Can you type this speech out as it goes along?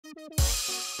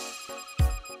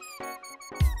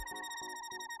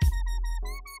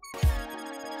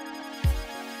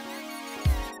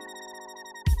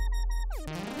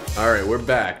Alright, we're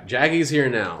back. Jackie's here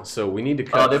now, so we need to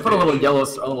cut. Oh, they put a little yellow,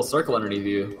 a little circle underneath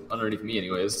you, underneath me,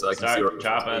 anyways, so I can see. Start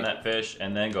chopping that fish,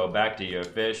 and then go back to your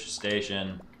fish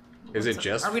station. Is it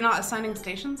just? Are we not assigning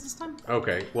stations this time?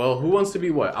 Okay. Well, who wants to be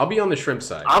what? I'll be on the shrimp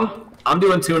side. I'm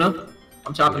doing tuna.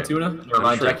 I'm chopping tuna. Never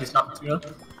mind, Jackie's chopping tuna.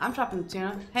 I'm chopping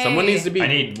tuna. Hey. Someone needs to be. I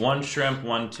need 1 shrimp,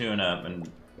 1 tuna, and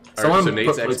someone so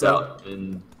Nate's put plates out,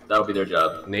 and that'll be their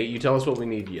job. Nate, you tell us what we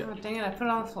need yet. Oh, dang it! I put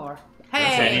it on the floor.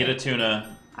 Hey. Okay, I need a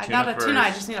tuna. I got a tuna. I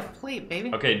just need a plate,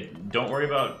 baby. Okay, don't worry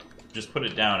about. Just put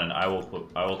it down, and I will take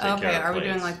care of plates. Okay, are we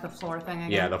doing like the floor thing again?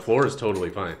 Yeah, the floor is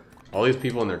totally fine. All these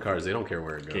people in their cars, they don't care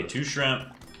where it goes. Okay, 2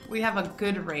 shrimp. We have a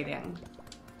good rating.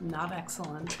 Not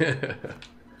excellent.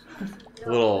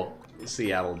 Little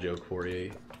Seattle joke for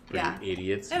you. Yeah.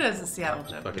 Idiots. It is a Seattle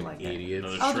joke. Fucking like idiots.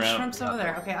 Oh, the shrimp's over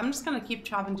there. Okay, I'm just gonna keep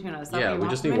chopping tuna. Is that Yeah, what you we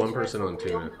just want need from one me? person on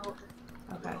tuna.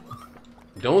 Okay.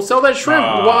 Don't sell that shrimp!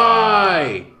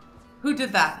 Why? Who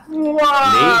did that?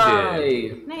 Why?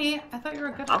 Nate did. Nate, I thought you were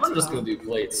a good I'm just gonna do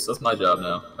plates. That's my job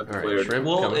now. Alright, shrimp.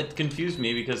 Well, it confused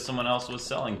me because someone else was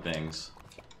selling things.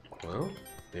 Well,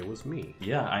 it was me.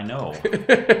 Yeah, I know.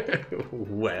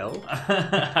 Well.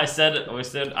 We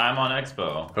said I'm on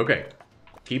Expo. Okay.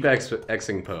 Keep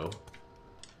Xing Po.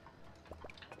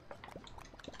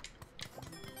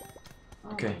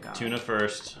 Okay, tuna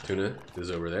first. Tuna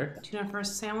is over there. Tuna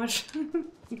first sandwich.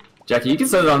 Jackie, you can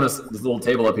set it on this little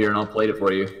table up here, and I'll plate it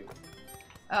for you.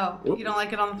 Oh, you don't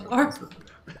like it on the floor?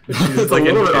 It's like a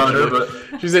little bit on her, but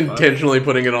she's intentionally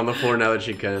putting it on the floor now that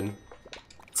she can.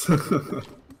 Tuna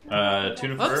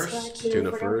first.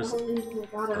 Tuna first.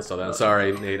 I saw that.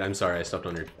 Sorry, Nate. I'm sorry. I stepped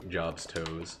on your job's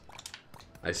toes.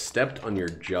 I stepped on your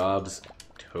job's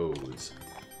toes.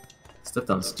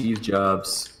 Stepped on Steve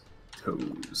Jobs'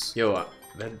 toes. Yo,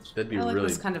 that'd be I like really.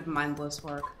 this kind of mindless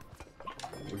work.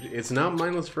 It's not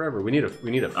mindless forever. We need a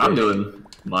fish. I'm doing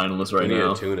mindless right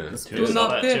now. We need a tuna.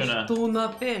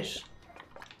 Tuna fish.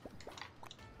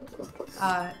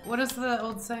 What is the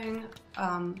old saying?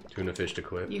 Tuna fish to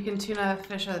quit. You can tuna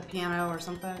fish at a piano or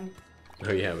something.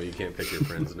 Oh yeah, but you can't pick your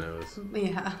friend's nose.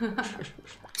 Yeah.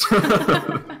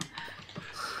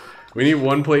 We need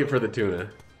 1 plate for the tuna.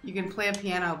 You can play a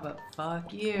piano, but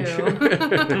fuck you.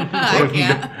 I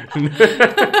can't.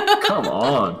 Come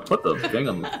on, put the thing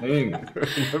on the thing.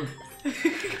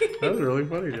 That was really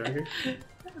funny, Jackie.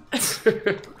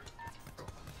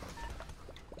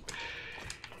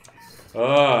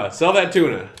 Sell that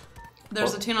tuna.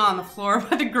 There's a tuna on the floor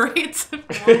by the grates.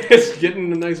 It's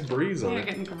getting a nice breeze on You're it.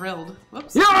 getting grilled.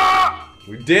 Whoops. Yeah!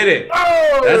 We did it!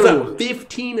 Oh! That's a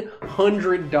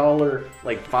 $1,500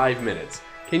 like 5 minutes.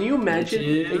 Can you imagine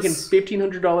making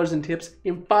 $1,500 in tips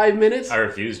in 5 minutes? I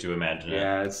refuse to imagine it.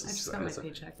 Yeah, I just got my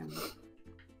paycheck.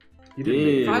 You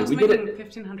did. If I was we making did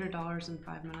it. $1,500 in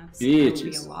 5 minutes, I Bitches.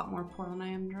 would be a lot more poor than I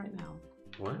am right now.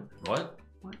 What? What?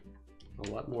 What? A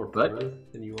lot more What? poor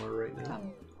than you are right now.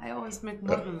 I always make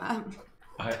more than that.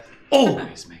 I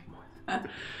always make more.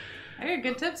 I got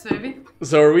good tips, baby.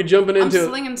 So are we jumping I'm into?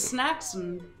 slinging snacks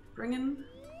and bringing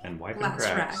And wiping glass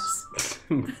cracks. racks.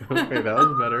 Okay, that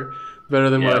was better.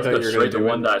 Better than what I thought you were going to do.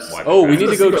 One dice. Oh, we need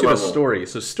to go to the level. story.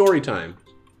 So story time.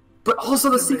 But also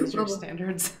the secret Raise your level.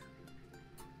 standards.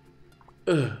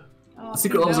 Ugh. Oh,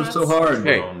 Secret levels are so hard.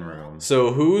 Hey, Throne room.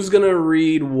 so who's gonna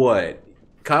read what?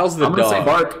 Kyle's the I'm gonna say dog.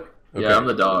 bark. Okay. Yeah, I'm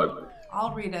the dog.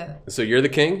 I'll read it. So you're the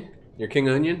king? You're King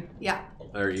Onion? Yeah.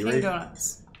 Are you King ready?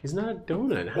 Donuts. He's not a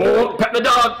donut. Oh, pet the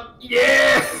dog.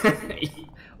 Yeah.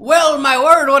 Well, my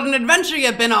word, what an adventure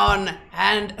you've been on!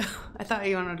 And I thought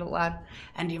you wanted to laugh.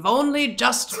 And you've only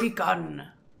just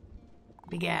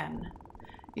began.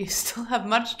 You still have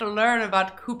much to learn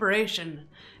about cooperation,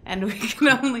 and we can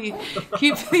only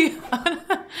keep the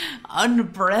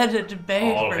unbred at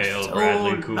bay All for hail so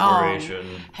Bradley long. Cooperation.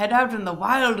 Head out in the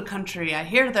wild country. I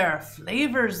hear there are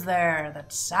flavors there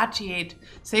that satiate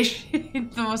the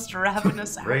most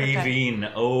ravenous appetite. Ravine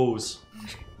O's.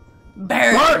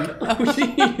 Bear. Oh,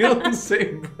 you don't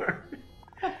say bark.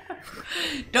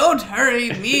 Don't hurry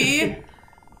me,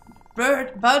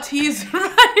 Bert, but he's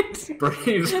right.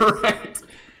 Brave's right.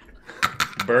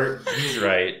 Bert, he's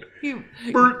right. You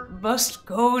must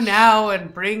go now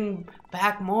and bring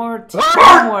back more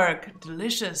teamwork.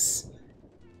 Delicious.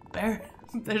 Bert,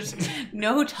 there's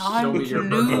no time to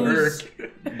lose.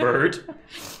 Bert.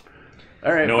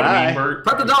 All right, Know what bye. I mean, Bert?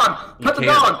 Pet the dog. Pet the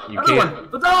can't. dog. You Everyone,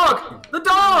 can't. the dog. The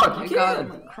dog. Oh my You god,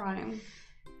 can. I'm crying.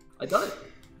 I done it.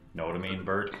 Know what I mean,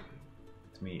 Bert?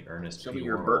 It's me, Ernest. Show P. me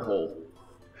your Worrell. bird hole.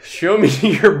 Show me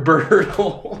your bird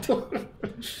hole.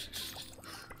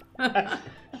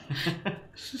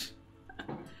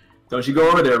 Don't you go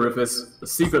over there, Rufus. The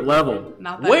secret level.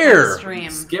 Not that Where? Stream.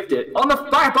 Skipped it. On the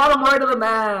bottom right of the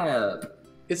map.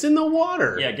 It's in the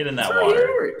water. Yeah, get in that It's right water.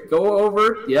 here. Go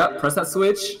over. Yeah, press that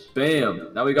switch. Bam.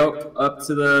 Now we go up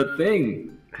to the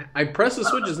thing. I press the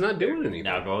switch, it's not doing anything.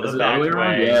 Now go Is the it back all the way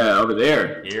around? way. Yeah, over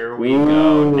there. Here we go.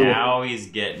 Ooh. Now he's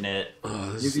getting it.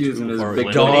 Oh, this He's is using too his far big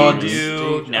away. What dog. do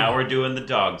you do? Now we're doing the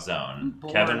dog zone.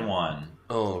 Bored. Kevin won.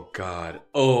 Oh god.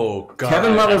 Oh god.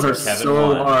 Kevin levels are Kevin so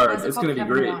won. hard. Why's it It's called gonna be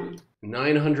Kevin great. won?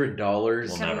 $900.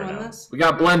 We'll Kevin never won know. this? We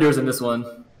got blenders in this one.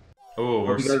 Ooh,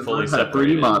 we're Hope you guys fully learned how to 3D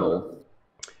separated. model.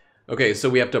 Okay, so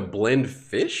we have to blend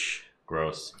fish?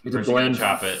 Gross. You need to First you're gonna blend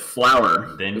chop it.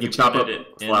 flour. Then you you chop put up it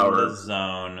in flour. the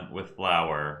zone with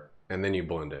flour. And then you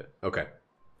blend it. Okay.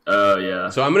 Oh yeah.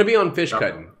 So I'm gonna be on fish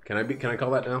cutting. Can I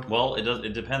call that now? Well,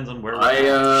 it depends on where we're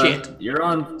at. Shit. You're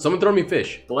on Someone throw me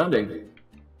fish. blending.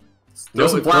 No, Throw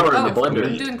some it's flour not- in the I'm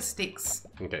blender. doing steaks.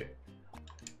 Okay.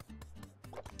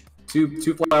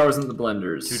 Two flours in the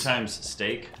blenders. 2 times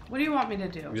steak, What do you want me to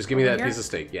do? Just give me Over that here? piece of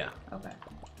steak, yeah. Okay.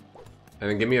 And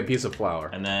then give me a piece of flour.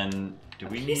 and then do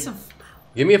we Piece need? of.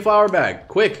 Give me a flour bag,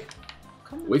 quick.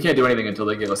 Come on. We can't do anything until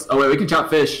they give us. Oh wait, we can chop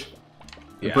fish.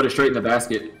 And Yeah. put it straight in the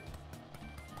basket.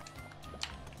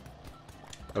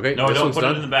 Okay, No, this don't one's put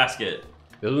done. it in the basket.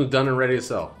 This one's done and ready to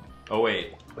sell. Oh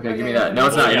wait. Okay, give me that. No,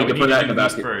 it's not. Oh, You yeah, need to we put that do in the meat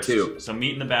basket first. too. So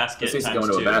meat in the basket This needs to times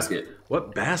go into 2. a basket.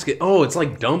 What basket? Oh, it's like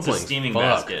It's a dumplings. steaming Fuck.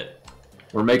 basket.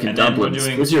 We're making And then we're dumplings.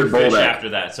 doing Where's your 2 bowl fish back? after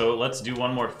that. So let's do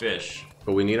 1 more fish.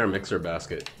 But we need our mixer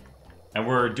basket. And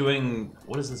we're doing,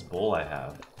 what is this bowl I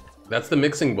have? That's the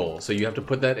mixing bowl, so you have to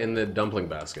put that in the dumpling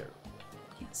basket.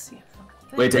 Can't see a fucking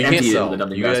thing. Wait, to We empty can't it in sell. the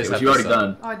dumpling You guys basket, have which you to already sell.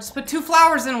 done. Oh, I just put 2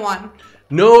 flowers in one.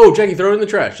 No, Jackie, throw it in the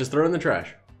trash. Just throw it in the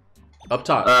trash. Up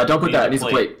top. Don't put Need that. a It needs a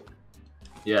plate. plate.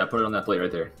 Yeah, put it on that plate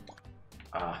right there.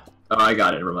 Ah, Oh, I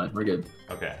got it. Never mind. We're good.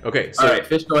 okay. Okay, so All right,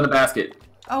 fish go in the basket.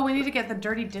 Oh, we need to get the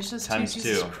dirty dishes too. Times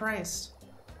Jesus 2. Christ.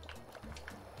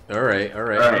 all right. All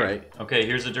right. Okay,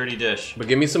 here's a dirty dish. But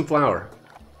give me some flour.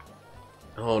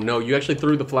 Oh no, you actually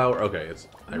threw the flour. Okay, it's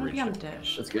I I'm reached on it.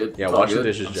 dish. That's good. Yeah, It's all wash the good.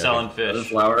 dishes, I'm Jackie. selling Other fish.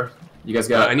 flour. You guys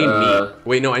got. I need meat.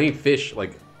 Wait, no, I need fish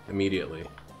like immediately.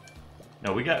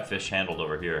 No, we got fish handled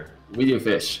over here. We do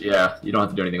fish. Yeah, you don't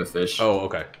have to do anything with fish. Oh,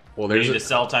 okay. Well, We there's need a, to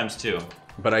sell times 2.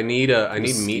 but I need Just meat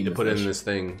to steam put the in fish. this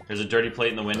thing. There's a dirty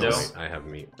plate in the window. Oh, wait, I have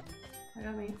meat. I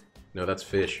got meat. No, that's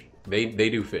fish. They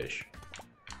do fish.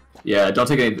 Yeah, don't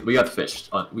take any. We got the fish.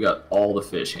 We got all the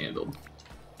fish handled.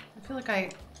 I feel like I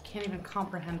can't even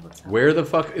comprehend what's happening. Where the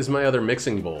fuck is my other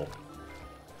mixing bowl?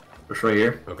 It's right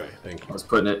here. Okay, thank I you. was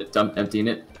putting it, emptying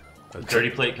it. Dirty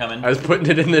plate coming. I was putting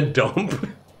it in the dump.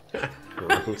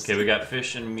 Gross. Okay, we got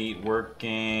fish and meat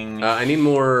working. I need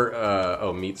more.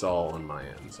 Oh, meat's all on my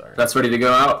end. Sorry. That's ready to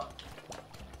go out.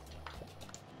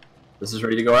 This is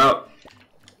ready to go out.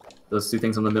 Those 2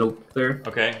 things on the middle there.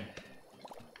 Okay.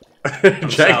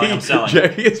 Jackie, I'm selling.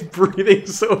 Jackie is breathing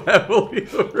so heavily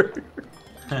over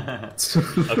here.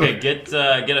 Okay, get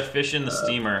a fish in the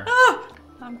steamer.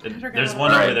 There's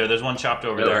one Alright. over there. There's one chopped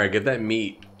over All there. right, get that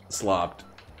meat slopped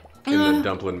in the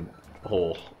dumpling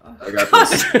hole. I got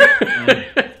this.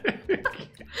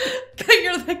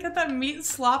 You're like, get that meat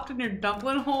slopped in your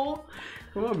dumpling hole?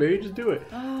 Come on, baby, just do it.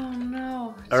 Oh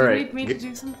no. Do All you right, need me to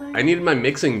do something? I needed my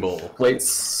mixing bowl,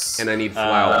 Plates. and I need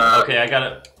flour, Okay, I got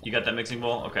it. You got that mixing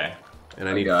bowl? Okay. and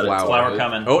I need got it. flour. Flour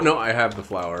coming. Oh no, I have the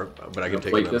flour, but I can Gonna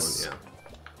take plate another this. one.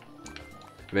 Yeah.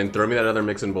 And then throw me that other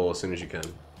mixing bowl as soon as you can.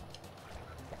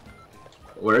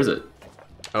 Where is it?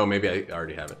 Oh, maybe I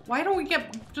already have it. Why don't we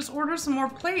just order some more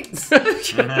plates?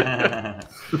 This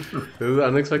is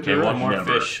unexpected. Okay, rush. one more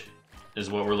Never. fish is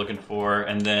what we're looking for,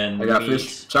 and then I got meat.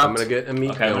 fish chopped. I'm gonna get a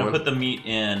meat Okay, I'm going. gonna put the meat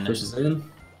in. Fish is in.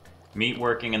 Meat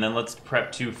working, and then let's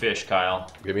prep 2 fish, Kyle.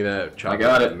 Give me that chocolate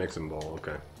got it. mixing bowl.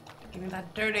 Okay. Give me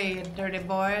that dirty, dirty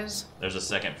boys. There's a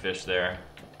second fish there.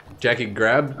 Jackie,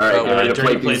 grab. All right, oh, get ready to dirty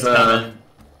plate plate's these. coming.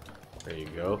 there you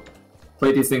go.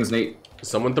 Plate these things, Nate.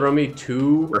 Someone throw me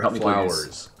 2 Or help me plate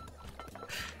these.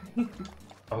 flowers.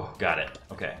 Oh, got it.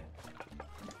 Okay.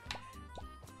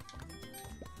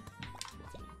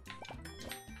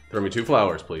 Throw me 2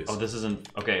 flowers, please. Oh, this isn't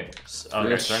okay. Okay,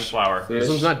 Fish. throwing flour. Fish. This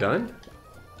one's not done?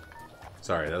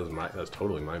 Sorry, that was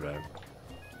totally my bad.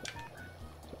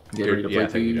 Get ready to yeah,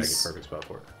 plate thank you, these. Jackie. Perfect spot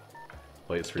for it.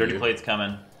 Plates for Dirty you. plate's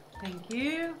coming. Thank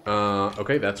you.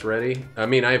 Okay, that's ready. I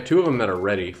mean, I have 2 of them that are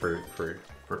ready for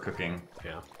For cooking.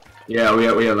 yeah. Yeah,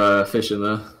 we have fish in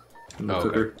the Oh, okay.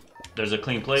 cooker. There's a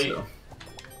clean plate. So.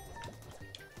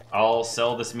 I'll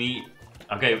sell this meat.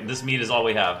 Okay, this meat is all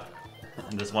we have.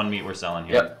 And this one meat we're selling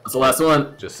here. Yep, that's the last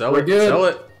one. Just sell We're it. good. Sell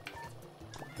it.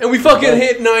 And we fucking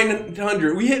hit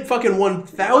 900. We hit fucking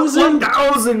 1,000.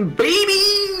 1,000, baby!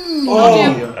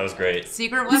 Oh, That was great.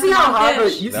 Secret You weapon see how high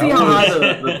fish.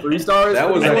 the 3 stars?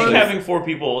 That was I think actually- having 4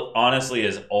 people honestly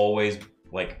is always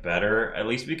like better. At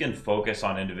least we can focus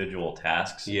on individual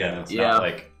tasks. Yeah. And it's Yeah. not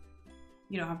like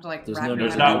You don't have to like. There's wrap no- your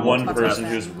there's head not around one what's person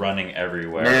happening. who's running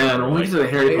everywhere. Man, Or, when we like, get to the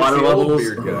Harry Hey, it's Potter the old levels.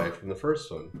 beard guy from the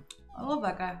first one. I love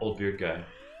that guy. old beard guy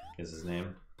is his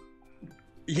name.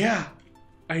 Yeah,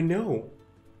 I know.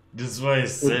 This is why I Old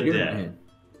said beard that. man.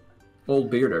 Old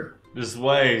bearder. This is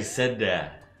why I said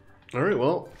that. All right,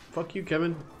 well, fuck you,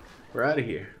 Kevin. We're out of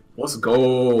here. Let's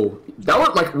go. That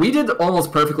one, like, we did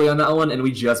almost perfectly on that one, and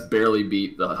we just barely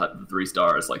beat the 3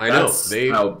 stars. Like, I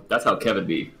know, that's how Kevin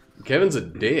beat. Kevin's a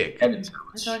dick. Kevin's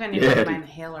I feel like I need Yeah. to get my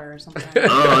inhaler or something.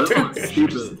 Oh, this one's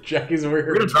stupid. Jackie's over here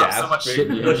We're gonna drop so gasping. much shit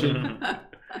in the ocean.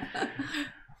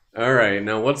 All right,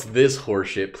 now what's this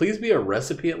horseshit? Please be a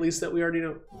recipe at least that we already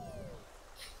know.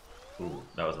 Ooh,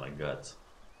 that was my guts.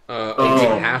 We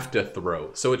have to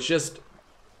throw. So it's just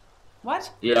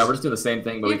What? Yeah, we're just doing the same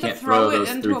thing, but You we have can't to throw throw it those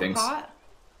into 3 a things. pot?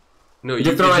 no. You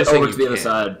can throw it just saying over you to the other can't.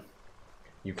 side.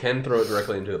 You can throw it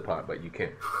directly into the pot, but you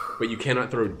can't. But you cannot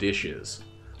throw dishes.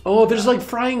 Oh, there's like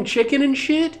frying chicken and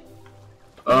shit.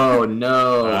 Oh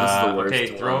no, this is the worst.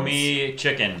 Okay, throw ones. me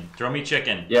chicken. Throw me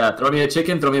chicken. Yeah, throw me a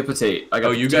chicken, throw me a potato. I got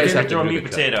Oh, you guys chicken. have to Throw do me the cut.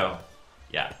 potato.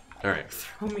 Yeah. All right,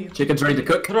 Throw me a Chicken's ready to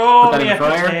cook. Throw Put that me in a the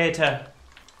fryer. potato.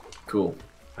 Cool.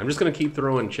 I'm just gonna keep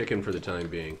throwing chicken for the time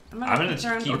being. I'm gonna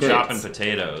keep Okay. chopping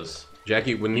potatoes.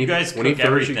 Jackie, when You guys when he cook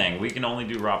throws everything. We can only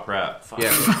do raw prep. Fuck. You,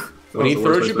 yeah, when That he was the worst throws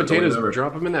way you to put it potatoes, ever.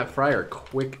 drop them in that fryer,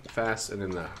 quick, fast, and in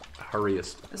the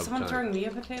hurriest Is of someone time. throwing me a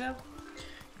potato?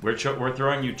 We're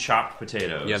throwing you chopped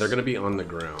potatoes. Yeah, they're gonna be on the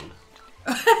ground.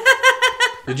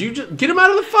 Did you just get him out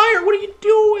of the fire? What are you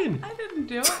doing? I didn't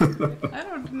do it. I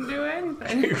didn't do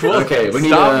anything. Well, Okay, we need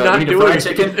stop not we need doing fried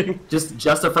anything. chicken.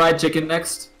 Just a fried chicken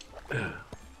next.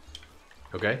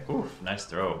 Okay. Oof, nice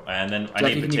throw. And then I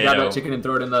Jackie, need can you grab potato. that chicken and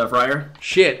throw it in the fryer?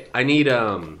 Shit, I need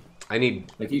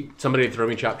Like you. somebody to throw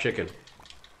me chopped chicken.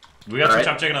 We got some Alright.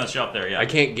 chopped chicken on the shelf there. Yeah. I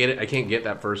can't get it. I can't get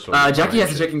that first one. Jackie has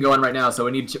the Shit. chicken going right now, so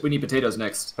we need potatoes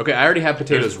next. Okay, I already have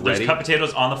potatoes There's ready. cut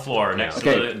potatoes on the floor next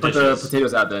Okay, to the put dishes. the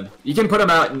potatoes out then. You can put them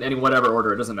out in any whatever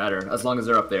order. It doesn't matter as long as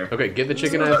they're up there. Okay, get the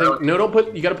chicken. I think no, don't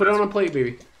put. You gotta put it on a plate,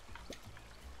 baby.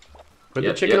 Put the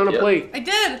Yep, chicken yep, on a yep. plate. I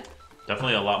did.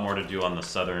 Definitely a lot more to do on the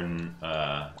southern.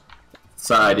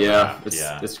 Side, yeah,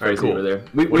 Yeah. it's Alright, crazy cool. over there.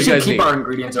 We What do you should guys keep need? our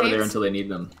ingredients over there Potatoes? until they need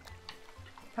them.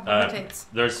 How about potatoes?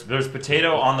 There's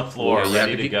potato on the floor Yeah, you have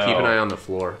ready to to keep, go. keep an eye on the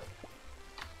floor.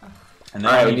 And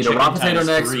Alright, we I need a raw chicken potato times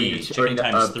next. We 3. need Chicken a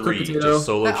times cooked 3. potato. Just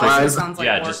solo That chicken. also Guys, sounds like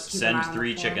Yeah, work. just Keep an eye send on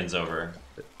 3 the floor. chickens over.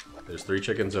 There's 3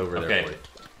 chickens over there. Okay.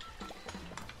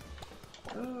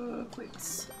 For you.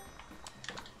 Please.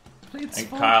 Please. And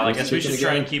full. Kyle, I Where's guess the we should chicken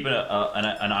try and again? keep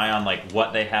an eye on like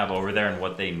what they have over there and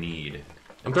what they need.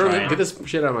 I'm throwing. Try Get and- this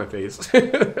shit out of my face.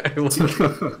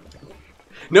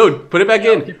 No, put it back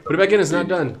in. Put it back in. It's not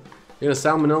done. You're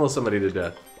gonna salmonella somebody to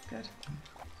death. Good.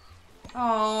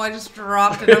 Oh, I just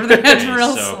dropped it over the edge Okay,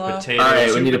 real so slow. potatoes. Alright,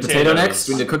 we 2 need a potato potatoes, next.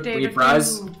 We need to cook. We need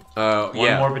fries. food. One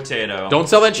Yeah. more potato. Don't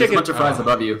sell that There's a chicken. bunch of fries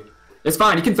above you. It's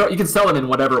fine. You can sell them in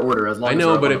whatever order as long I as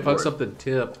know, they're but up it on the fucks board. up the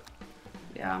tip.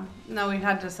 Yeah. No, we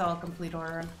had to sell a complete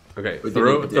order. Okay, We did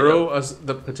throw need potato. throw us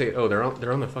the potato. Oh,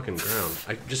 they're on the fucking ground.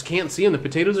 I just can't see them. The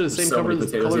potatoes are the same so color many as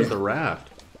potatoes, color as yeah. the raft.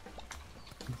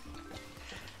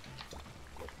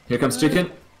 Here comes chicken.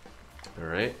 All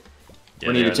right, Yeah,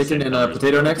 We need they're a the chicken same and a colors.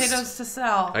 potato next. Potatoes to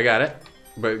sell. I got it.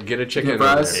 But get a chicken. Chicken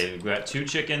over fries. there. Okay, we've got 2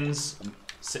 chickens.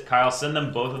 Kyle, send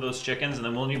them both of those chickens, and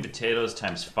then we'll need potatoes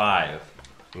times 5.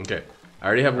 Okay, I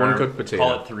already have one Or cooked potato.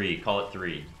 Call it 3. Call it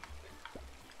 3.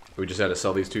 We just had to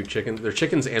sell these 2 chickens. They're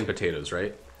chickens and potatoes,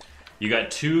 right? You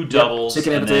got 2 doubles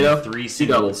chicken and and then potato, 3 2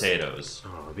 single doubles. potatoes.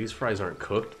 Oh, these fries aren't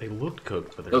cooked. They look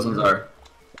cooked, but they're Those ones not. are.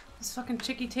 These fucking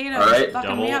chicky potatoes. Alright. Fucking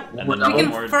Double, me up. and One then more We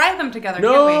one can more. fry them together,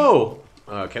 No.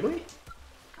 Can we? can't we?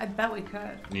 I bet we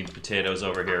could. Need potatoes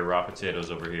over here, raw potatoes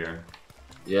over here.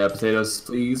 Yeah, potatoes,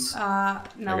 please. No, I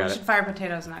we got should it. fire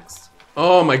potatoes next.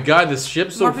 Oh my God, this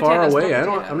ship's so More far potatoes, away.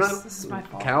 more I'm potatoes. not This is my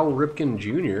fault. Cal Ripken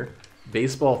Jr.,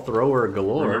 baseball thrower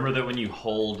galore. Remember that when you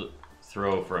hold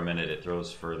throw for a minute, it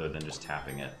throws further than just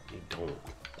tapping it. Don't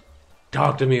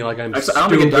talk to me like I'm Actually, stupid. I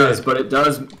don't think it does, but it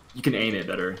does. You can aim it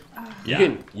better.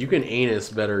 Yeah. You can anus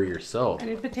better yourself. I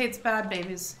need potatoes bad,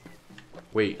 babies.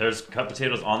 Wait, There's cut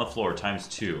potatoes on the floor times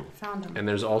 2. Found them. and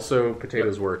there's also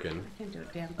potatoes working. Can't do it,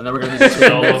 damn. And then we're gonna do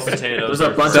Solo potatoes.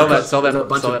 There's a bunch Sell of that- sell that- there's a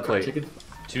bunch sell of that plate. chicken.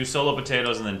 2 solo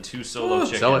potatoes and then 2 solo Ooh.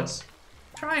 chickens. Sell it.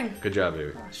 Trying. Good job,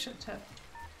 baby. Oh, shit tip.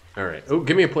 All right. Oh,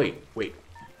 give me a plate. Wait.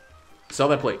 Sell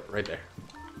that plate right there.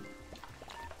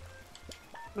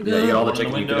 Yeah, you got all the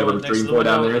chicken you could ever dream for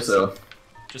down there, so...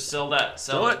 Just sell that.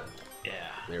 Sell it. Yeah.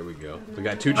 There we go. We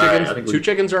got 2 chickens. Right, two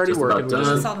chickens already working.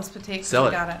 Sell this potato. Sell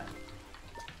it. Got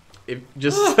it.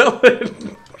 Just sell it.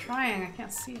 I'm trying. I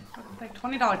can't see it.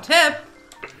 $20 tip.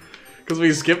 Because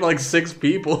we skipped like 6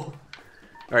 people.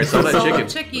 All right, sell that chicken.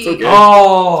 It's okay.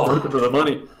 Oh! Worth it for the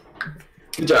money.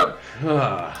 Good job.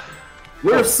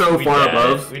 We're so far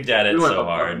above. We did it went so above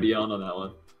hard. and beyond on that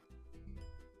one.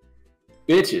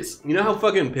 Bitches. You know how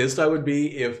fucking pissed I would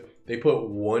be if they put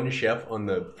 1 chef on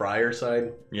the fryer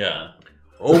side? Yeah.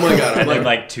 Oh my god, I'm And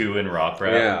like 2 in raw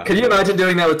prep. Yeah. Can you imagine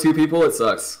doing that with 2 people? It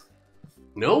sucks.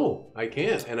 No, I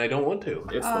can't, and I don't want to.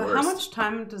 It's the worst. How much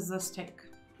time does this take?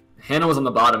 Hannah was on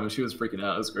the bottom and she was freaking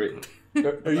out. It was great.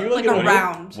 Are you Like a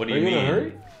round. What do you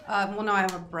mean? Well, no, I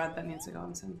have a bread that needs to go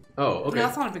in soon. Oh, okay. No,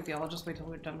 that's not a big deal. I'll just wait till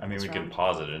we're done. I mean, with we this can round.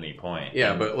 pause it at any point.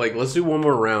 Yeah, but like, let's do 1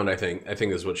 more round. I think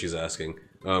is what she's asking.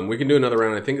 We can do another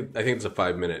round. I think it's a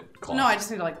 5-minute clock. No, I just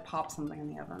need to like pop something in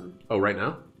the oven. Oh, right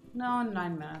now? No, in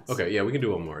 9 minutes. Okay, yeah, we can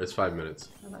do 1 more. It's 5 minutes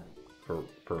Okay.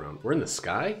 per round. We're in the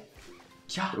sky.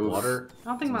 Yeah. Water. I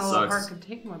don't think my That little sucks. heart could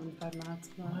take more than 5 minutes.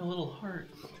 But... My little heart.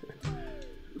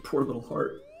 Poor little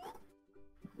heart.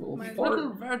 My little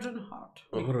virgin heart.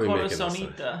 What are we making this time?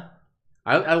 Corazonita.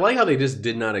 I like how they just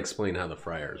did not explain how the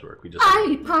fryers work. We just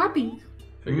Poppy.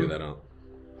 figured that out.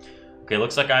 Okay,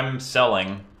 looks like I'm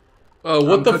selling. Oh,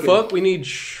 what I'm the cooking. fuck? We need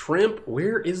shrimp.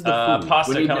 Where is the food?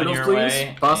 Pasta We need coming noodles, your please.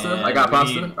 way. Pasta. and I got we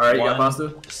pasta. need Alright, you got 1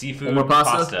 pasta? Seafood One more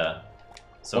pasta?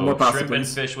 So One more pasta, shrimp and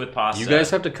please. fish with pasta. You guys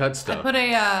have to cut I stuff. put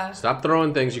a. Stop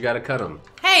throwing things. You got to cut them.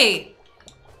 Hey,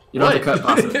 You don't have to cut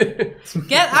pasta.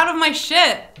 get out of my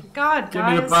shit! God, Give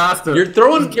me the guys. pasta. You're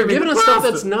throwing. Just You're give me giving the us stuff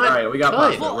pasta. that's not. Alright, we got cut.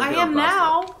 pasta. Well, We're I good am on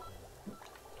pasta. now.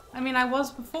 I mean, I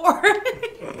was before.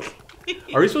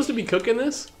 Are we supposed to be cooking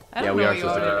this? I don't Yeah, we know are what you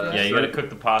supposed to are cook doing. Yeah, you gotta cook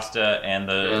the pasta and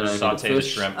And I need saute the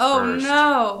fish. shrimp Oh first.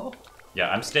 no! Yeah,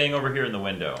 I'm staying over here in the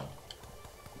window.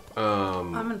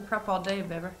 I'm in prep all day,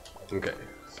 baby. Okay.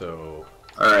 So.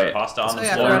 Alright. Pasta on Oh the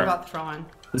yeah, I forgot floor. about throwing.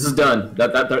 This is done. I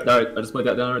just put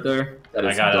that down right there. That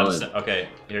is I got done. it. Okay,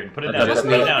 here, put it I down. just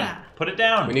Put it need- down. Put it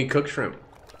down. We need cooked shrimp.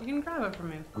 You can grab it from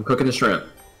me. I'm cooking the shrimp.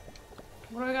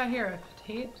 What do I got here? A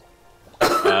potato?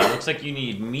 Looks like you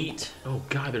need meat Oh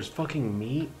god, there's fucking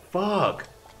meat. Fuck.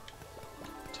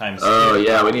 times Oh 2.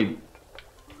 yeah, we need.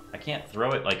 I can't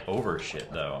throw it like over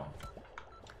shit though.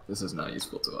 This is not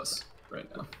useful to us right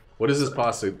now. What is this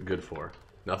pasta good for?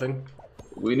 Nothing.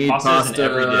 We need Pasta, pasta. is in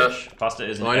every dish. Pasta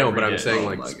is in Oh, I know, every but I'm dish. saying Oh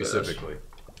like my gosh. specifically.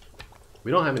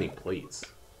 We don't have any plates.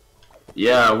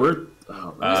 Yeah, we're. Oh, Are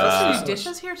we supposed to Uh, do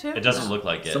dishes here too? It doesn't look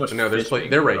like it. So much No, there's fish plate.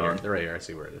 being They're right put here. on. They're right here. I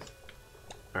see where it is.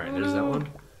 All right, there's that one.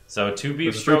 So 2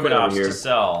 beef There's a fruit over stroganoffs here. to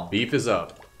sell. Beef is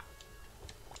up.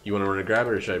 You want to run and grab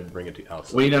it, or should I bring it to you? Oh,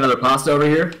 We need another pasta over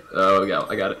here. Oh,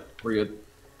 I got it. We're good.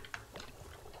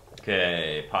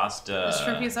 Okay, pasta. Is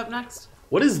Shrimpy's up next?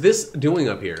 what is this doing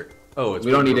up here? Oh, it's.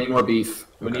 We don't need any more beef.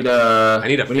 We Okay. need a. I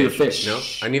need a we need a fish.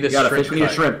 fish. No, I need a We got shrimp a fish. We need a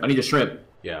cut. shrimp. I need a shrimp.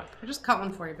 Yeah. I just cut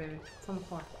one for you, baby. It's on the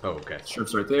floor. Oh, okay.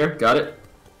 Shrimp's right there. Got it.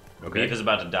 Okay. Beef is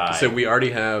about to die. So we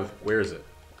already have. Where is it?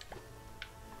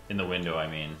 In the window, I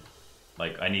mean.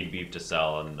 Like, I need beef to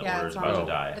sell, and the Yeah, order's it's about on.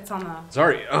 to die. It's on the.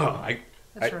 Sorry. Oh,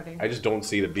 It's ready. I just don't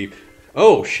see the beef.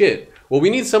 Oh shit. Well, we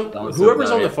need some. That one's Whoever's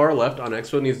so on the bad. far left on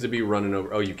Expo needs to be running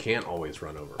over. Oh, you can't always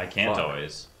run over. I can't Fuck.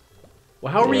 always.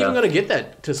 Well, how are we Yeah. even gonna get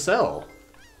that to sell?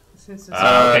 Since it's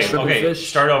Okay, shrimp and okay. fish.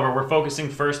 Start over. We're focusing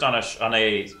first on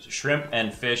a shrimp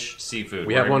and fish seafood.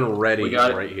 We have We're- one ready We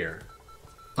got it. right here.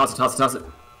 Toss it. Toss it. Toss it.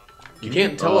 You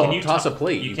can't tell Oh. a Can you toss a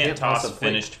plate. You can't toss a plate.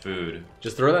 finished food.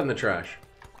 Just throw that in the trash.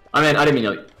 I mean, I didn't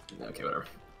mean to. Okay, whatever.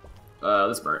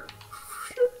 This burnt.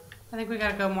 I think we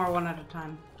gotta go more one at a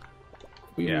time.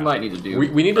 We Yeah. might need to do.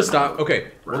 We need to stop.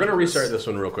 Okay, we're gonna restart this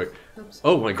one real quick. Oops.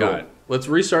 Oh my Cool. god. Let's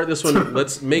restart this one.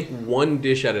 Let's make one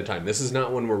dish at a time. This is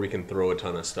not one where we can throw a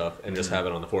ton of stuff and just have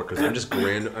it on the floor because I'm just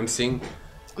I'm seeing I'm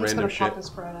just random gonna shit. pop this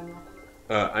bread in.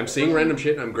 I'm seeing random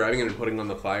shit and I'm grabbing it and putting it on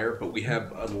the fire, but we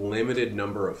have a limited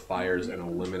number of fires and a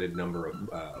limited number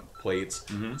of plates,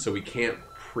 so we can't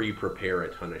pre-prepare a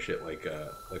ton of shit like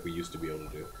we used to be able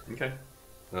to do. Okay.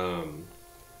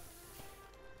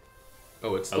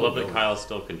 Oh, it's I still love that going. Kyle's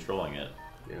still controlling it.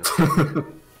 Yeah.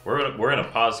 We're in a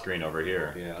pause screen over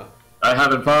here. Yeah. I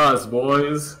haven't paused,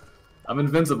 boys. I'm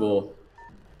invincible.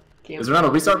 Is there not a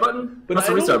restart button? But What's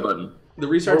the I restart don't- button? The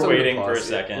restart's We're on the waiting for a pause.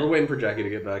 second. We're waiting for Jackie to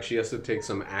get back. She has to take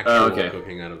some actual okay.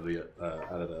 cooking out of the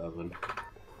oven.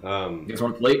 You guys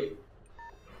want a plate?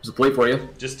 There's a plate for you.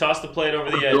 Just toss the plate over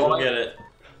the edge. We'll get it.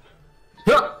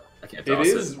 I can't It toss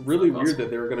it. is really Awesome. weird that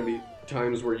there are going to be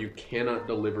times where you cannot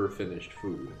deliver finished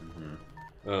food.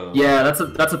 Yeah, that's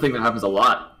a thing that happens a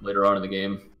lot later on in the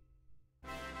game.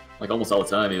 Like almost all the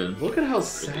time, even. Look at how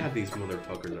sad these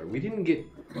motherfuckers are. We didn't get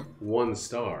 1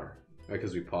 star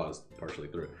because we paused partially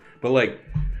through. But like,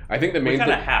 I think the main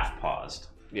kind of half paused.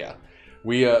 Yeah,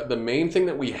 we the main thing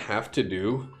that we have to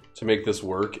do to make this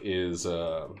work is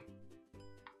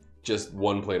just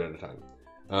 1 plate at a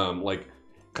time. Like,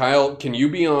 Kyle, can you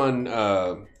be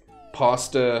on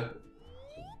pasta?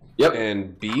 Yep.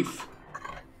 And beef.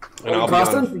 And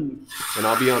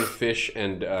I'll be on fish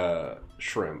and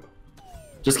shrimp.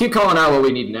 Just keep calling out what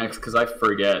we need next, because I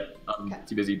forget. I'm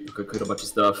too busy cooking a bunch of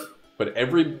stuff. But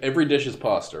every dish is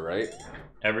pasta, right?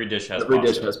 Every dish has Every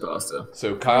pasta. dish has pasta.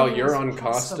 So Kyle, you're on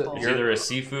pasta. It's either a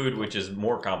seafood, which is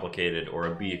more complicated, or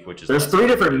a beef, which is. There's 3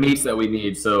 different meats that we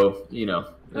need, so you know.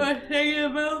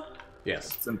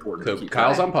 Yes, it's important. So to keep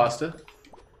Kyle's track. on pasta.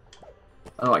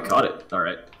 Oh, I caught it. All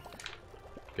right.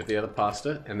 Get the other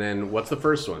pasta, and then what's the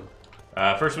first one?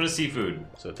 First one is seafood.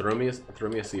 So throw me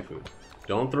a seafood.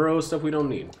 Don't throw stuff we don't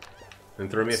need. Then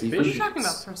throw me a What are you fish. talking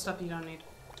about? Throw stuff you don't need.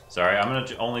 Sorry, I'm gonna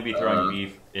only be throwing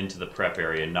beef into the prep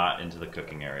area, not into the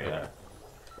cooking area.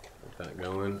 Okay. Get that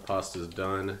going. Pasta's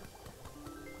done.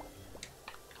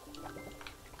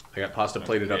 I got pasta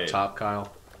plated up top,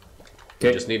 Kyle. Okay.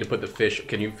 You just need to put the fish.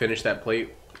 Can you finish that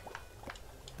plate?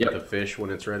 Yep. The fish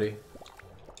when it's ready.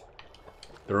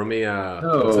 Throw me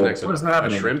Oh, what's the next what is one?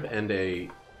 happening? A shrimp and a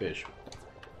fish.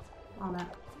 On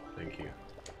that. Thank you.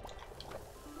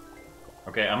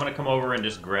 Okay, I'm gonna come over and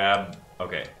just grab.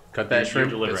 Okay. Cut that You're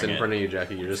shrimp. It's delivering in it. front of you,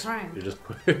 Jackie. You're just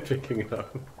picking it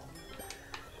up.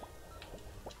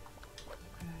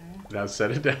 Now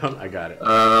set it down. I got it.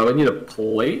 We need a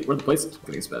plate. Where are the plates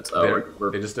getting spent? Oh,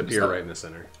 they just appear right in the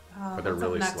center, but they're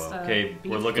really next, slow. Okay,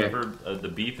 we're looking for the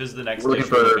beef. Is the next We're dish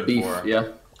looking we're for looking beef. for. Yeah.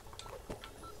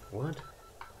 What?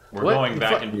 We're What? going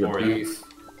back and forth. Beef.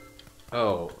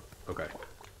 Oh, okay.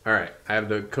 All right. I have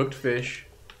the cooked fish.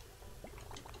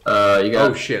 You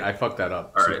got. Oh shit! I fucked that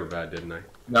up All super right. bad, didn't I?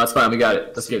 No, it's fine. We got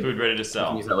it. That's good. Seafood ready to We sell.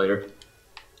 can use that later.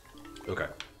 Okay.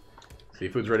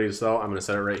 Seafood's ready to sell. I'm gonna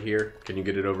set it right here. Can you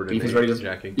get it over to Beef is Nate, ready to.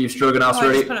 Jackie? Beef stroganoff's Oh, I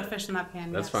ready. just put a fish in that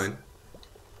pan. That's yes. fine.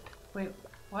 Wait,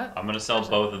 what? I'm gonna sell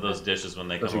both of those dishes when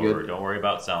they Those come are over. good. Don't worry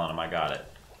about selling them. I got it.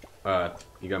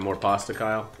 You got more pasta,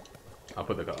 Kyle? I'll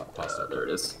put the pasta. There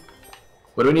it is.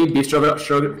 What do we need? Beef stroganoff.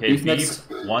 Okay, Beef next.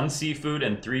 1 seafood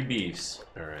and 3 beefs.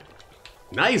 All right.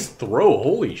 Nice throw.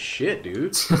 Holy shit,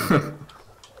 dude.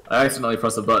 I accidentally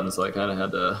pressed the button, so I kind of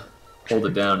had to hold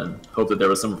it down and hope that there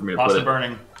was somewhere for me to Pasta put it.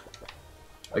 burning.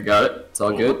 I got it. It's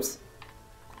all good.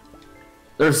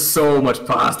 There's so much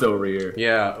pasta over here.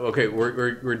 Yeah. Okay.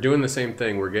 We're doing the same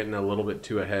thing. We're getting a little bit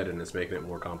too ahead, and it's making it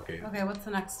more complicated. Okay, what's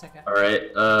the next ticket? All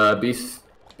right. Beef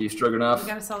stroganoff. We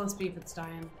gotta sell this beef. It's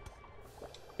dying.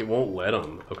 It won't let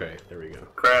them. Okay. There we go.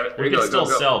 Grab it. We can still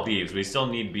sell beefs. We still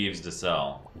need beefs to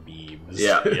sell. Beeves.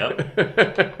 Yeah.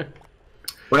 Yep.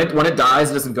 When it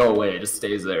dies, it doesn't go away. It just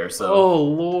stays there. So. Oh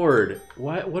Lord.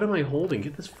 What am I holding?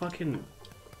 Get this fucking.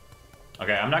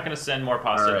 Okay, I'm not gonna send more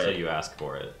pasta All right. until you ask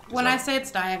for it. When I say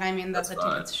it's dying, I mean that the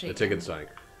ticket's The shaking. ticket's dying.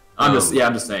 I'm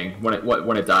just saying when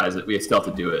it dies, we still have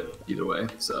to do it either way.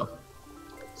 So.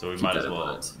 So we Keep might that as in well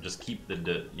mind. just keep No,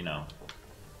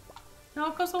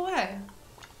 it goes away.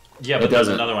 Yeah, It but there's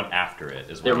doesn't. another one after it.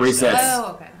 Is It what he said. resets.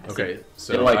 Oh, okay. Okay.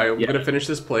 So It, like, I'm yeah. gonna finish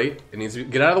this plate. It needs to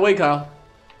get out of the way, Kyle.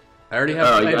 I already have,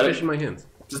 Oh, I you have got fish it? in my hands.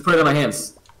 Just put it in my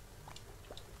hands.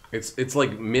 It's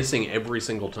like missing every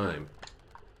single time.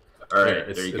 All right.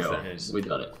 There, There you it's go. there. We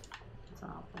done it. It's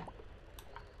not helpful.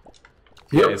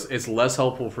 Yep. It's less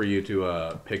helpful for you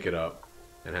to pick it up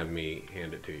and have me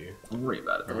hand it to you. Don't worry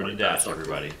about it. Don't worry Everybody about dash, it.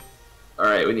 everybody. All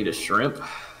right. We need a shrimp.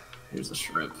 Here's the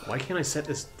shrimp. Why can't I set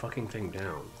this fucking thing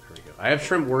down? There we go. I have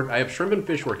shrimp and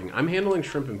fish working. I'm handling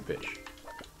shrimp and fish.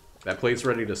 That plate's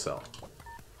ready to sell.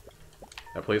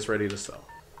 That plate's ready to sell.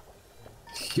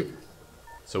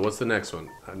 So what's the next one?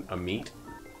 A meat?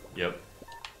 Yep.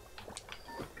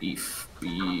 Beef.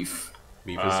 Beef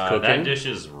is cooking. That dish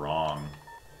is wrong.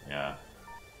 Yeah.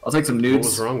 I'll take some What nudes.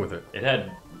 was wrong with it? It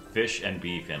had fish and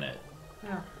beef in it.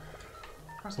 Yeah.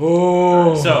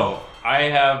 Oh. So I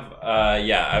have, I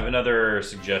have another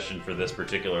suggestion for this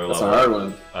particular That's a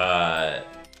level.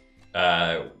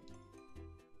 hard one.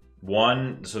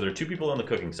 One. So there are 2 people on the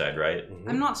cooking side, right?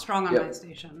 I'm not strong on Yep. my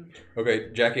station. Okay,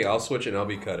 Jackie, I'll switch and I'll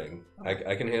be cutting.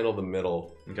 I can handle the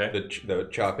middle, Okay. the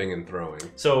chopping and throwing.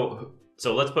 So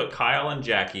let's put Kyle and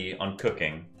Jackie on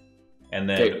cooking, and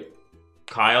then Okay.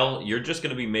 Kyle, you're just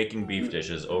going to be making beef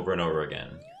dishes over and over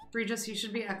again. Regis, you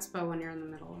should be expo when you're in the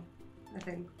middle. I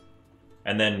think.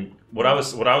 And then what I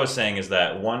was saying is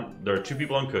that there are 2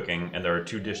 people on cooking, and there are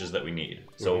 2 dishes that we need.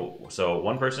 So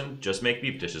one person just make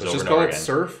beef dishes Let's over just and call over it again.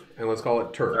 surf and let's call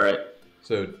it turf. All right.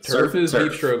 So turf is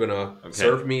beef stroganoff. Okay.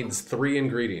 Surf means 3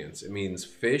 ingredients. It means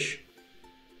fish,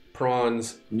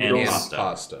 prawns, and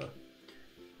pasta.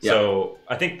 So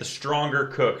I think the stronger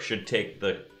cook should take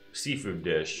the seafood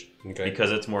dish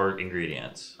because it's more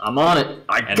ingredients. I'm on it.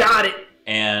 I got it.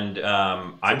 And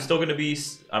I'm still gonna be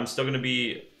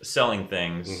selling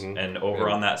things and over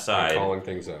on that side, calling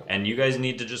things out. And you guys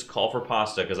need to just call for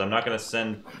pasta because I'm not gonna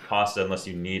send pasta unless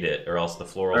you need it, or else the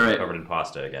floor will be covered in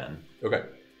pasta again. Okay.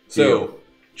 So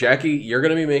Jackie, you're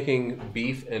gonna be making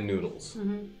beef and noodles.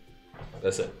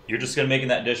 That's it. You're just gonna making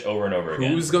that dish over and over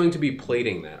again. Who's going to be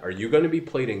plating that? Are you going to be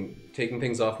taking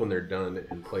things off when they're done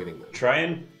and plating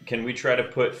them? Can we try to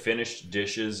put finished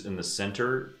dishes in the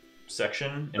center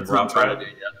section in Rob's bread?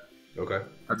 Okay.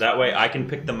 That way I can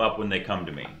pick them up when they come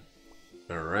to me.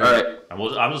 All right. And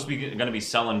I'm just going to be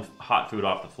selling hot food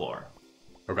off the floor.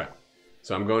 Okay.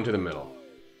 So I'm going to the middle.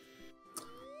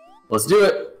 Let's do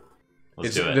it.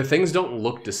 Let's do it. The things don't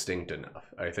look distinct enough,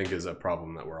 I think, is a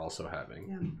problem that we're also having.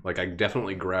 Yeah. Like, I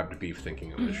definitely grabbed beef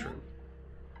thinking of the shrimp.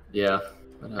 Yeah.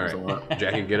 All right.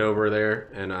 Jackie, get over there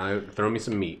and throw me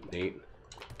some meat, Nate.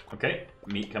 Okay.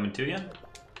 Meat coming to you.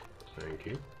 Thank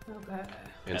you. Okay.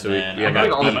 And so you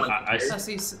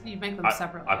make them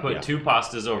separately. I put 2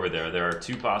 pastas over there. There are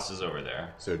 2 pastas over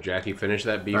there. So Jackie, finish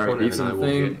that beef one, and then I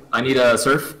will get... I need a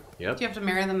surf. Yep. Do you have to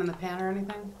marry them in the pan or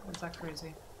anything? Or is that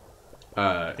crazy?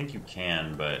 I think you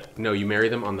can, but... No, you marry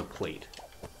them on the plate.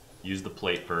 Use the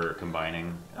plate for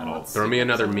combining. Throw me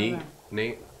another meat,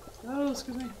 Nate. Oh,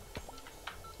 excuse me.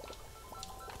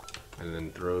 And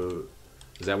then throw...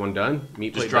 Is that one done?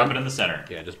 Meat plate Just drop done? it in the center.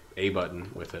 Yeah, just A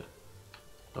button with it.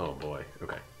 Oh boy.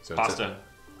 Okay. So pasta.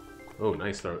 Oh,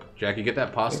 nice throw. Jackie, get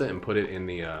that pasta and put it in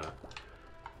the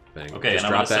thing. Okay, just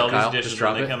and I'm going to sell these dishes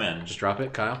when they come in. Just drop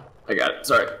it, Kyle. I got it.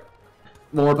 Sorry.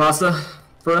 More pasta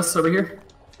for us over here?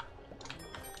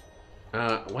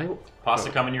 Why? Pasta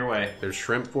coming your way. There's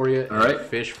shrimp for you. All right.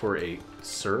 Fish for a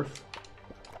surf.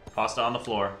 Pasta on the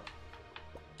floor.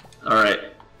 All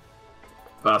right.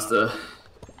 Pasta.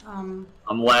 I'm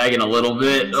lagging a little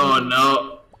bit. Oh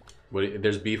no.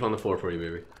 There's beef on the floor for you,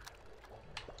 baby.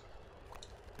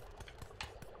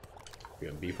 We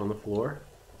got beef on the floor.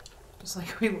 Just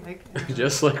like we like.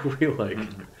 Just like we like.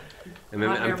 And then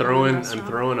I'm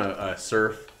throwing a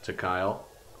surf to Kyle.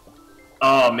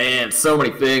 Oh man, so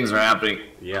many things are happening.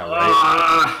 Yeah,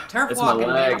 right. Turf it's walking.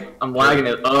 My lag. I'm lagging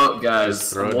it up,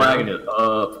 guys. I'm lagging it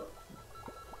up.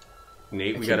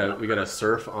 Nate, we got a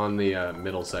surf on the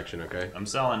middle section, okay? I'm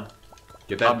selling.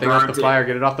 Get that thing off the fire.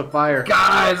 Get it off the fire.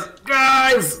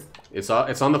 Guys! It's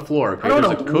on the floor, okay? I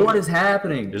don't know what is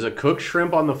happening. There's a cooked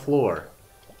shrimp on the floor.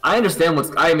 I understand what's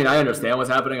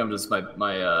happening. I'm just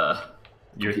my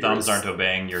your thumbs aren't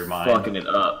obeying your mind. Fucking it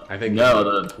up. I think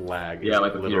the lag. Yeah, my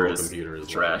computer is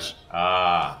trash.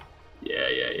 Yeah.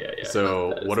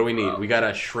 So what do we need? We got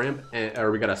a shrimp,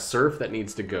 or we got a surf that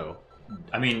needs to go.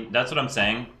 I mean, that's what I'm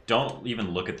saying. Don't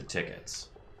even look at the tickets.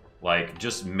 Like,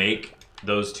 just make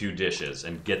those 2 dishes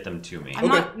and get them to me.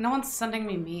 No one's sending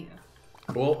me meat.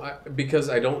 Well, because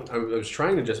I was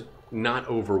trying to just not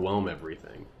overwhelm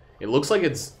everything. It looks like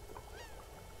it's...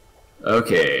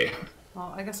 Okay.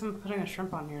 Well, I guess I'm putting a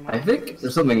shrimp on here now. I think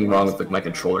there's something wrong with my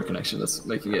controller connection that's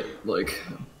making it,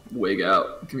 wig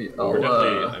out.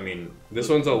 I mean... This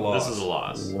one's a loss. This is a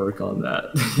loss. Work on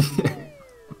that.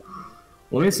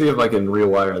 Let me see if I can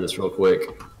rewire this real quick,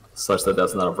 such that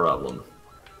that's not a problem.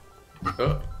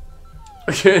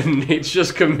 Nate's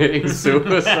just committing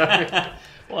suicide.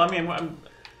 Well, I mean,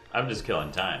 I'm just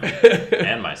killing time.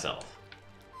 And myself.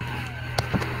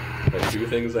 The 2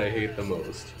 things I hate the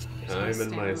most. Time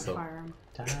and myself.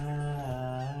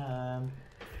 Time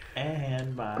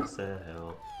and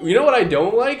myself. You know what I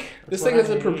don't like? This thing has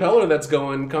a propeller that's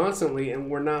going constantly and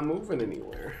we're not moving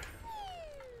anywhere.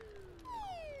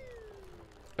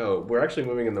 Oh, we're actually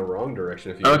moving in the wrong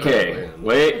direction. If you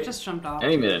wait. It just jumped off.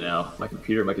 Any minute now. My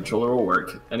controller will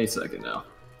work any second now.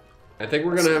 I think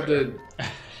we're gonna have to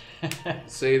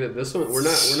say that this one we're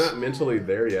not mentally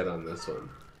there yet on this one.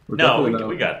 No,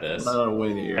 we got this. We're not on a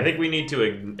win here. I think we need to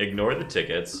ignore the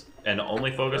tickets and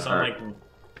only focus on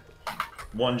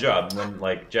one job. When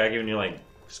Jackie, when you're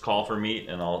just call for meat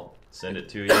and I'll send it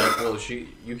to you. Well,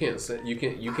 you can't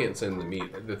send the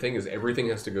meat. The thing is, everything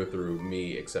has to go through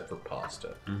me except for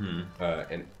pasta.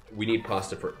 And we need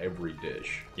pasta for every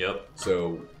dish. Yep.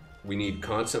 So we need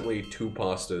constantly 2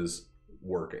 pastas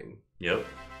working. Yep.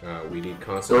 We need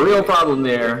constantly... The real problem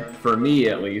there, for me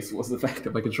at least, was the fact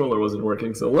that my controller wasn't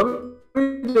working. So let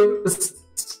me just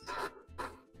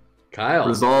Kyle,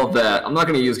 resolve that. I'm not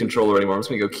going to use controller anymore. I'm just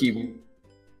going to go keyboard.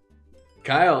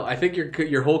 Kyle, I think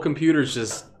your whole computer's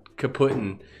just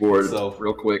kaputting. So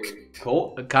real quick.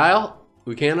 Kyle,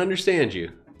 We can't understand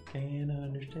you. Can't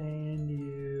understand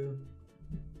you.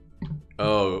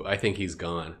 Oh, I think he's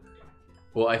gone.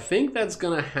 Well, I think that's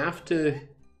gonna have to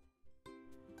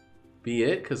be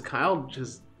it, because Kyle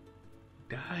just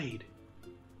died.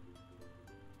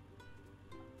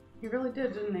 He really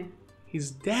did, didn't he?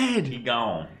 He's dead. He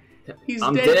gone.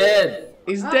 I'm dead.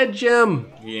 He's dead,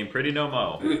 Jim. He ain't pretty no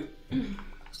mo.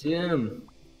 Jim.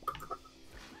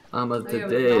 I'm yeah,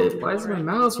 dead. Why is my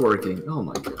mouse working? Oh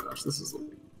my gosh, this is the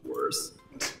worst.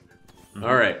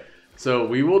 All right, so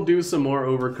we will do some more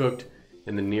Overcooked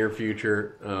in the near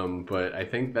future, but I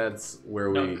think that's where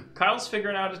we... No, Kyle's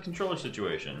figuring out his controller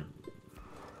situation.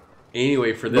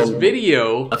 Anyway, for this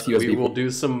video, USB we will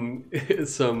do some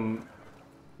some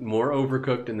more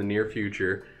Overcooked in the near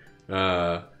future.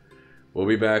 We'll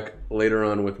be back later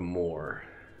on with more.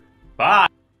 Bye!